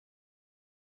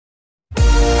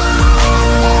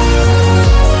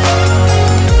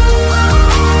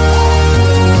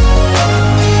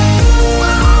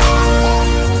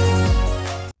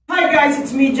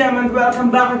Jam and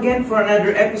welcome back again for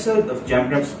another episode of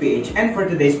Jamcraft's PH. And for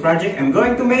today's project, I'm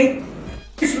going to make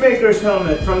Peacemaker's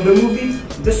helmet from the movie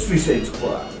The Suicide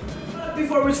Squad. But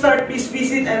before we start, please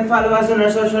visit and follow us on our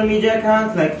social media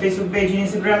accounts like Facebook page and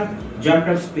Instagram,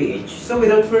 Jamcraft's PH. So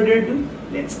without further ado,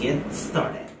 let's get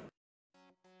started.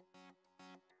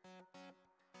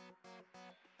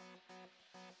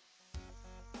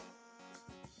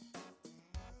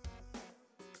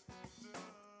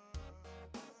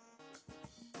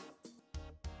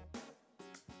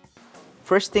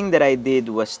 First thing that I did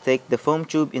was take the foam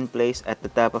tube in place at the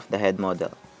top of the head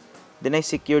model. Then I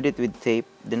secured it with tape,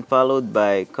 then followed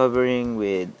by covering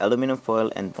with aluminum foil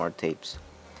and more tapes.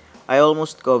 I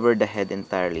almost covered the head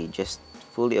entirely, just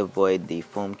fully avoid the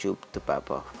foam tube to pop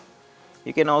off.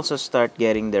 You can also start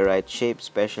getting the right shape,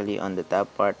 especially on the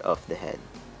top part of the head.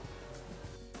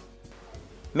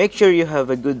 Make sure you have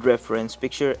a good reference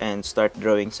picture and start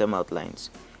drawing some outlines.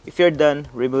 If you're done,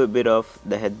 remove it off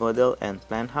the head model and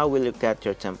plan how will you cut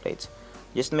your templates.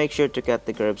 Just make sure to cut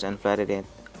the curves and flatten it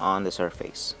on the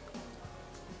surface.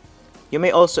 You may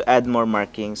also add more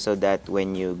markings so that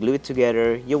when you glue it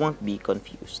together, you won't be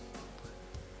confused.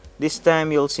 This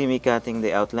time you'll see me cutting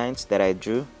the outlines that I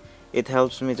drew. It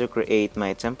helps me to create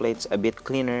my templates a bit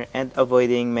cleaner and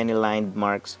avoiding many lined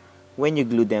marks when you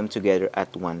glue them together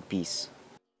at one piece.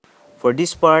 For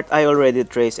this part, I already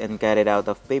traced and cut it out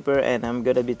of paper and I'm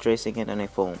gonna be tracing it on a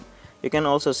foam. You can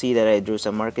also see that I drew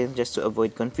some markings just to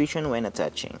avoid confusion when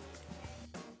attaching.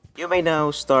 You may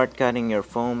now start cutting your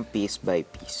foam piece by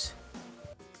piece.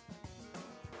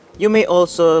 You may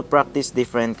also practice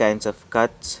different kinds of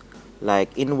cuts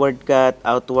like inward cut,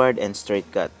 outward, and straight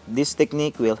cut. This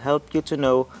technique will help you to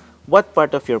know what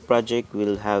part of your project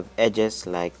will have edges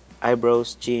like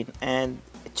eyebrows, chin, and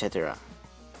etc.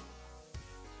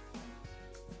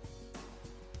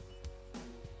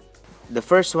 The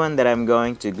first one that I'm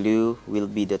going to glue will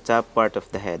be the top part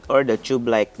of the head or the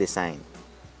tube-like design.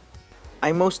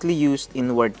 I mostly used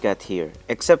inward cut here,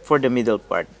 except for the middle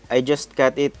part. I just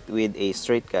cut it with a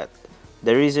straight cut.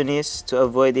 The reason is to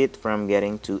avoid it from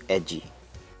getting too edgy.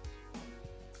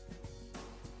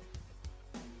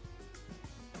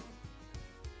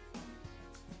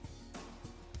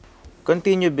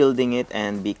 Continue building it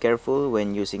and be careful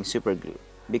when using super glue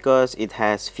because it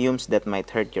has fumes that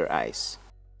might hurt your eyes.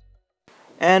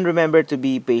 And remember to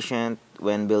be patient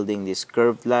when building this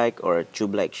curved-like or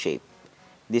tube-like shape.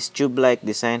 This tube-like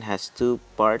design has two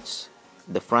parts,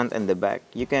 the front and the back.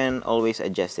 You can always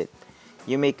adjust it.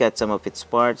 You may cut some of its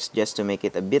parts just to make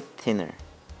it a bit thinner.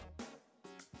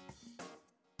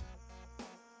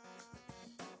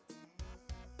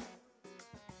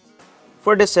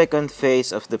 For the second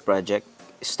phase of the project,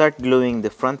 start gluing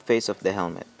the front face of the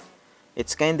helmet.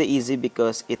 It's kinda easy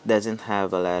because it doesn't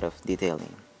have a lot of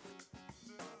detailing.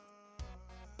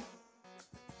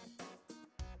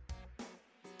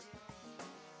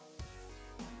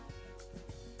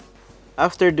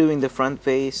 After doing the front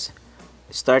face,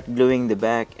 start gluing the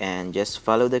back and just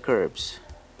follow the curves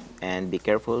and be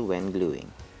careful when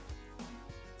gluing.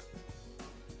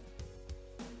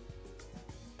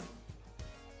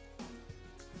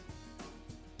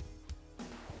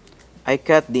 I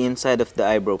cut the inside of the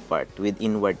eyebrow part with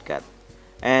inward cut,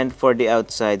 and for the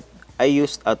outside, I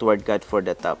used outward cut for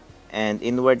the top and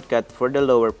inward cut for the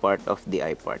lower part of the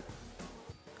eye part.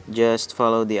 Just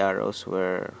follow the arrows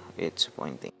where it's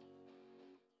pointing.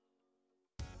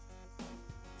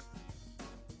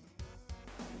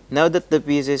 Now that the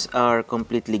pieces are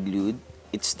completely glued,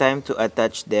 it's time to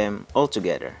attach them all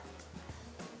together.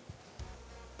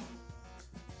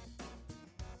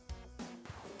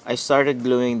 I started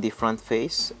gluing the front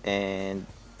face, and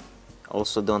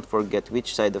also don't forget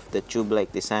which side of the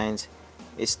tube-like designs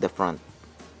is the front.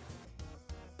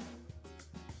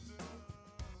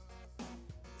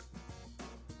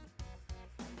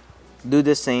 Do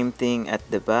the same thing at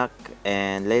the back,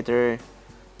 and later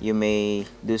you may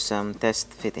do some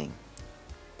test fitting.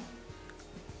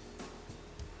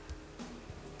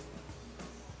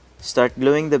 Start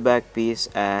gluing the back piece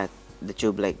at the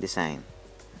tube-like design.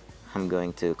 I'm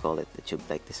going to call it the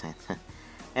tube-like design.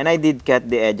 And I did cut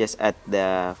the edges at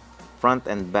the front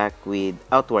and back with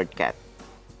outward cut.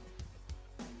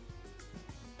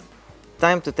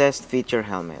 Time to test fit your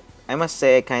helmet. I must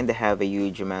say I kinda have a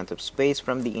huge amount of space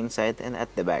from the inside and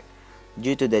at the back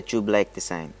due to the tube-like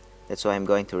design. That's why I'm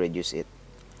going to reduce it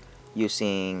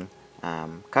using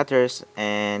cutters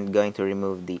and going to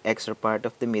remove the extra part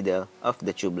of the middle of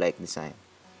the tube-like design.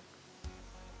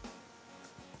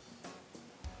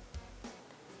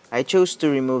 I chose to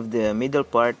remove the middle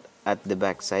part at the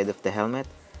back side of the helmet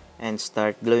and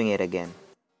start gluing it again.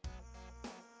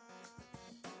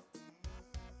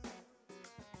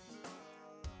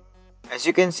 As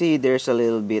you can see, there's a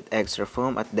little bit extra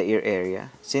foam at the ear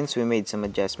area since we made some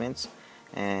adjustments,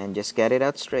 and just get it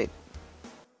out straight.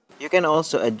 You can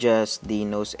also adjust the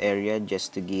nose area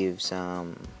just to give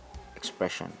some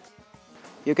expression.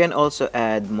 You can also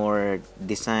add more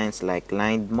designs like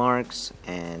lined marks,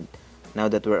 and now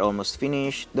that we're almost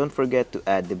finished, don't forget to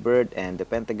add the bird and the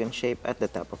pentagon shape at the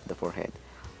top of the forehead.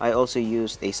 I also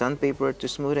used a sandpaper to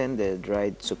smoothen the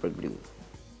dried super glue.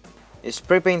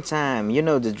 Spray paint time, you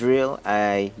know the drill.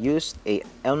 I used a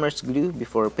Elmer's glue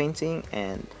before painting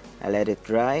and I let it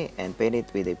dry and paint it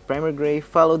with a primer gray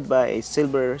followed by a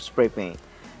silver spray paint.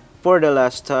 For the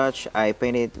last touch, I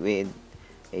painted with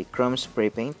a chrome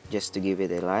spray paint just to give it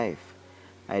a life.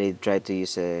 I did try to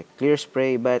use a clear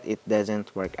spray but it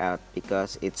doesn't work out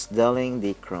because it's dulling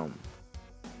the chrome.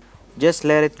 Just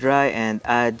let it dry and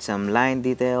add some line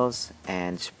details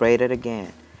and spray it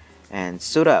again. And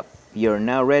suit up! You're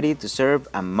now ready to serve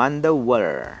Amanda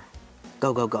Water.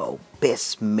 Go, go, go,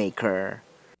 Peacemaker!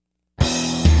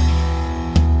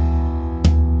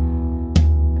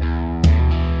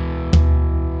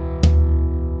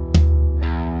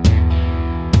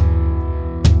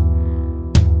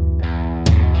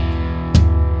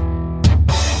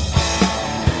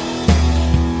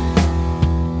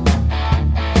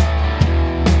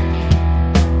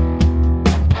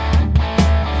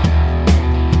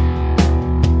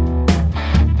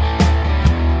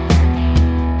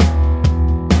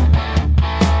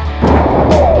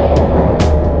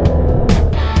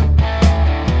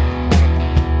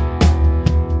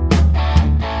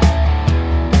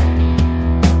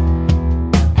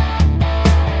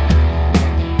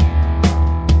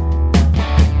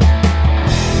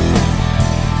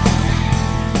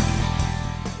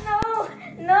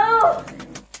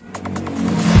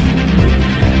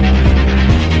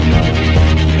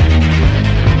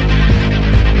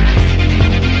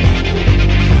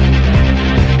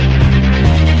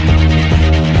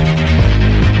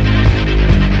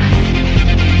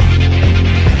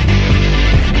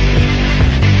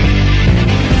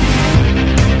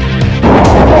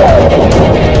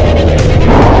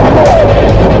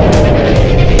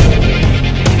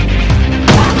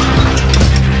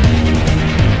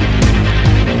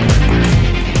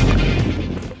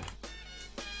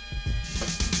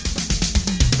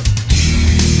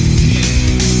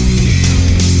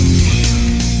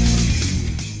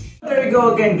 There we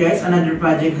go again, guys. Another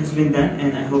project has been done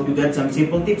and I hope you got some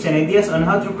simple tips and ideas on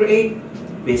how to create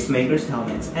Peacemaker's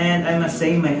helmets. And I must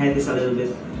say my head is a little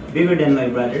bit bigger than my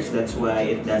brother's, that's why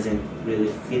it doesn't really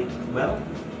fit well.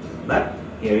 But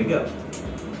here we go.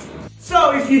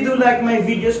 So if you do like my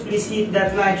videos, please hit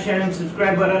that like, share and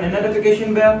subscribe button and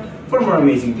notification bell for more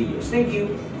amazing videos. Thank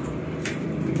you.